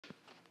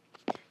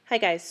Hi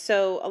guys,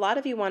 so a lot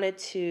of you wanted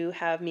to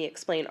have me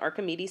explain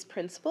Archimedes'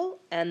 principle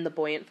and the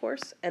buoyant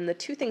force, and the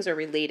two things are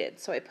related,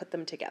 so I put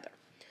them together.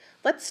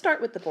 Let's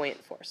start with the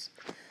buoyant force.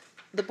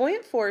 The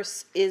buoyant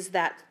force is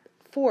that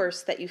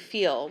force that you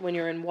feel when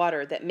you're in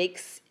water that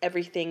makes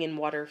everything in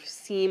water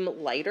seem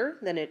lighter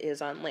than it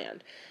is on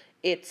land.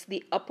 It's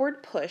the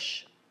upward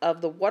push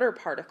of the water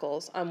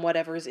particles on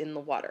whatever's in the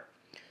water.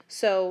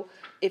 So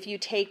if you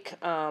take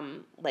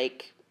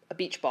like a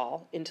beach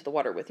ball into the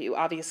water with you,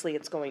 obviously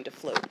it's going to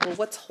float. Well,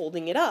 what's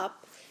holding it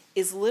up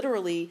is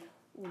literally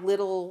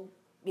little,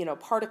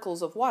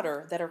 particles of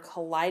water that are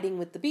colliding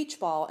with the beach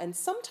ball, and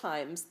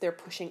sometimes they're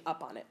pushing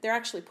up on it. They're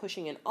actually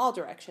pushing in all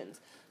directions,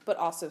 but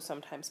also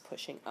sometimes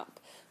pushing up.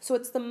 So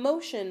it's the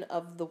motion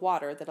of the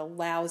water that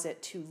allows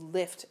it to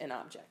lift an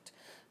object.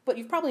 But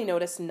you've probably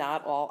noticed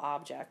not all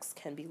objects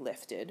can be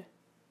lifted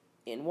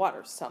in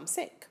water. Some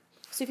sink.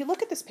 So if you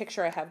look at this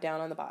picture I have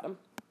down on the bottom,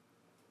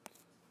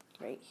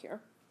 right here,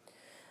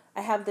 I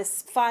have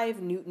this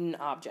 5 Newton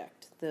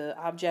object. The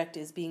object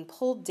is being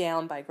pulled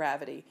down by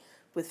gravity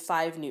with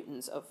 5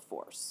 newtons of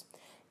force.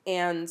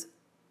 And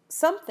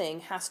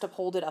something has to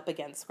hold it up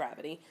against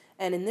gravity,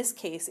 and in this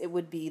case it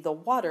would be the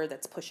water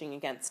that's pushing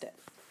against it.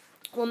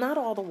 Well, not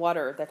all the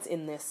water that's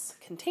in this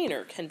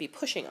container can be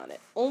pushing on it.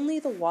 Only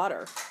the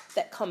water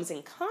that comes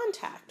in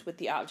contact with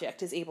the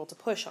object is able to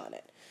push on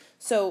it.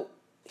 So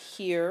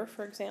here,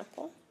 for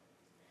example,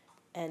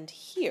 and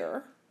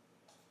here,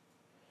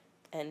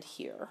 and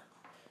here,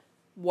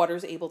 water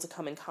is able to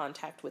come in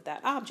contact with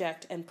that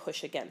object and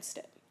push against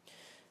it.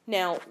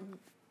 Now,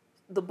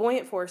 the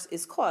buoyant force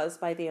is caused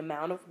by the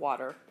amount of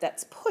water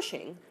that's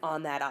pushing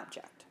on that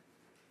object.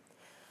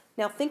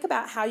 Now, think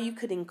about how you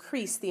could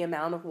increase the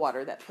amount of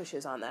water that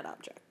pushes on that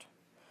object.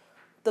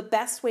 The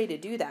best way to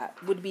do that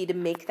would be to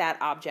make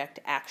that object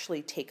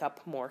actually take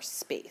up more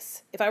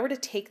space. If I were to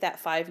take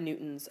that 5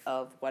 newtons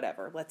of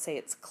whatever, let's say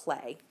it's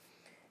clay,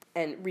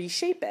 and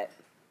reshape it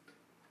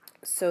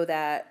so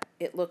that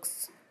it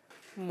looks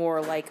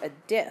more like a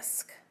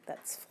disc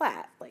that's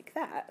flat, like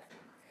that,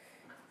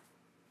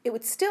 it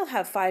would still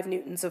have 5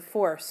 newtons of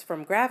force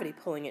from gravity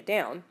pulling it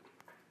down.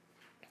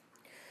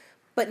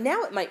 But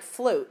now it might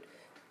float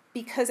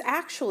because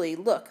actually,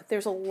 look,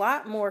 there's a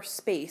lot more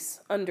space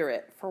under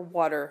it for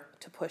water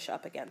to push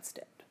up against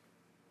it.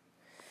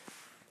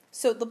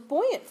 So the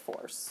buoyant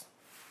force,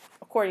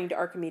 according to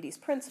Archimedes'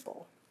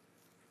 principle,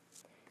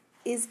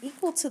 is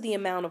equal to the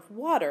amount of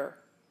water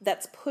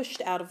that's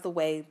pushed out of the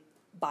way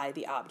by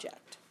the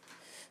object.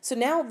 So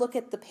now look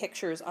at the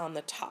pictures on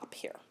the top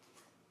here.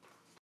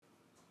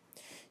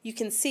 You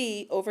can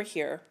see over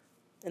here,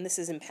 and this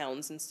is in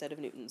pounds instead of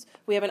newtons,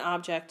 we have an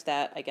object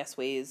that I guess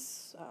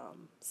weighs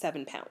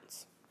 7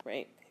 pounds,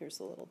 right? Here's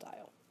the little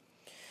dial.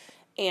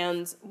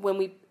 And when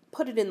we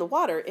put it in the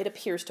water, it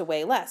appears to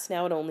weigh less.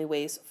 Now it only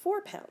weighs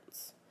 4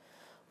 pounds.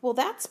 Well,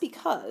 that's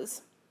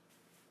because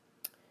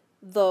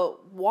the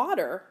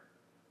water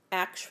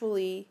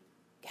actually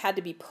had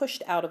to be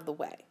pushed out of the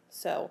way.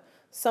 So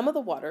some of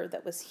the water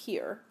that was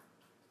here,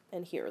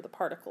 and here, the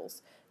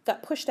particles,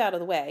 got pushed out of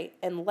the way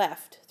and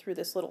left through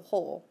this little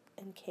hole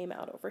and came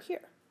out over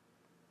here.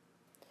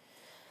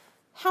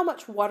 How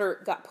much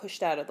water got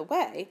pushed out of the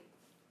way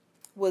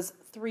was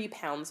 3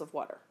 pounds of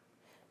water.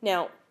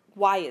 Now,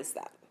 why is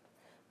that?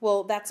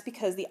 Well, that's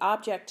because the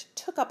object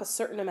took up a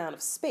certain amount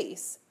of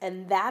space,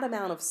 and that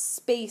amount of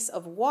space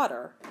of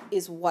water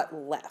is what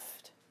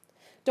left.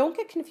 Don't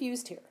get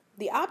confused here.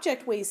 The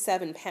object weighs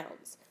 7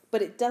 pounds,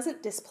 but it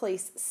doesn't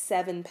displace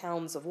 7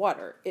 pounds of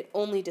water. It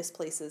only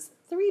displaces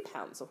 3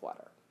 pounds of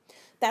water.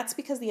 That's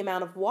because the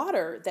amount of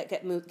water that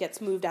gets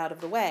moved out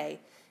of the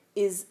way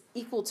is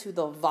equal to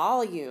the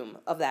volume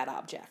of that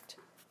object.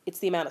 It's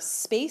the amount of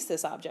space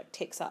this object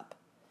takes up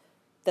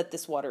that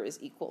this water is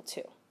equal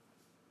to,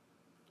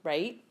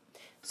 right?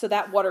 So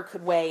that water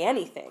could weigh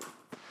anything.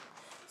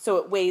 So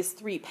it weighs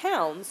 3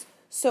 pounds.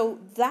 So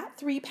that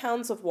 3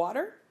 pounds of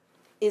water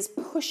is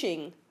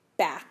pushing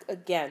back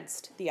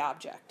against the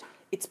object.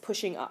 It's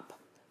pushing up,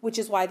 which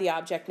is why the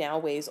object now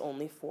weighs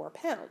only 4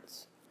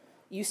 pounds.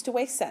 Used to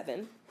weigh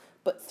 7,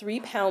 but 3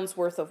 pounds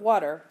worth of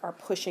water are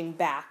pushing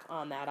back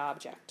on that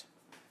object.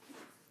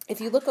 If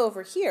you look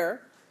over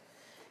here,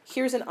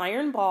 here's an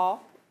iron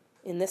ball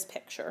in this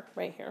picture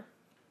right here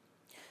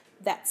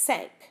that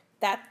sank.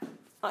 That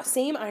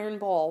same iron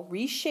ball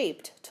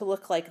reshaped to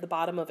look like the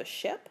bottom of a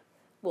ship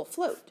will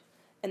float.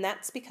 And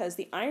that's because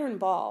the iron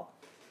ball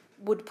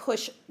would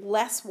push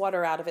less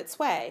water out of its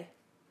way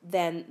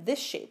than this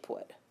shape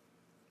would.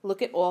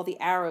 Look at all the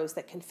arrows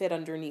that can fit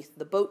underneath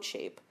the boat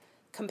shape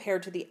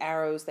compared to the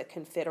arrows that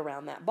can fit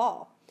around that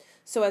ball.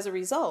 So as a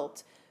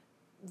result,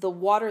 the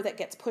water that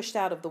gets pushed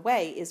out of the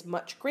way is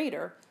much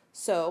greater,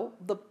 so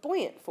the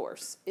buoyant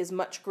force is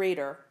much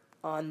greater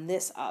on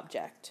this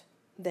object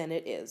than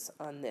it is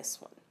on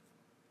this one.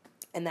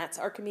 And that's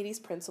Archimedes'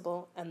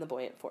 principle and the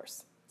buoyant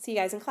force. See you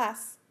guys in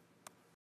class.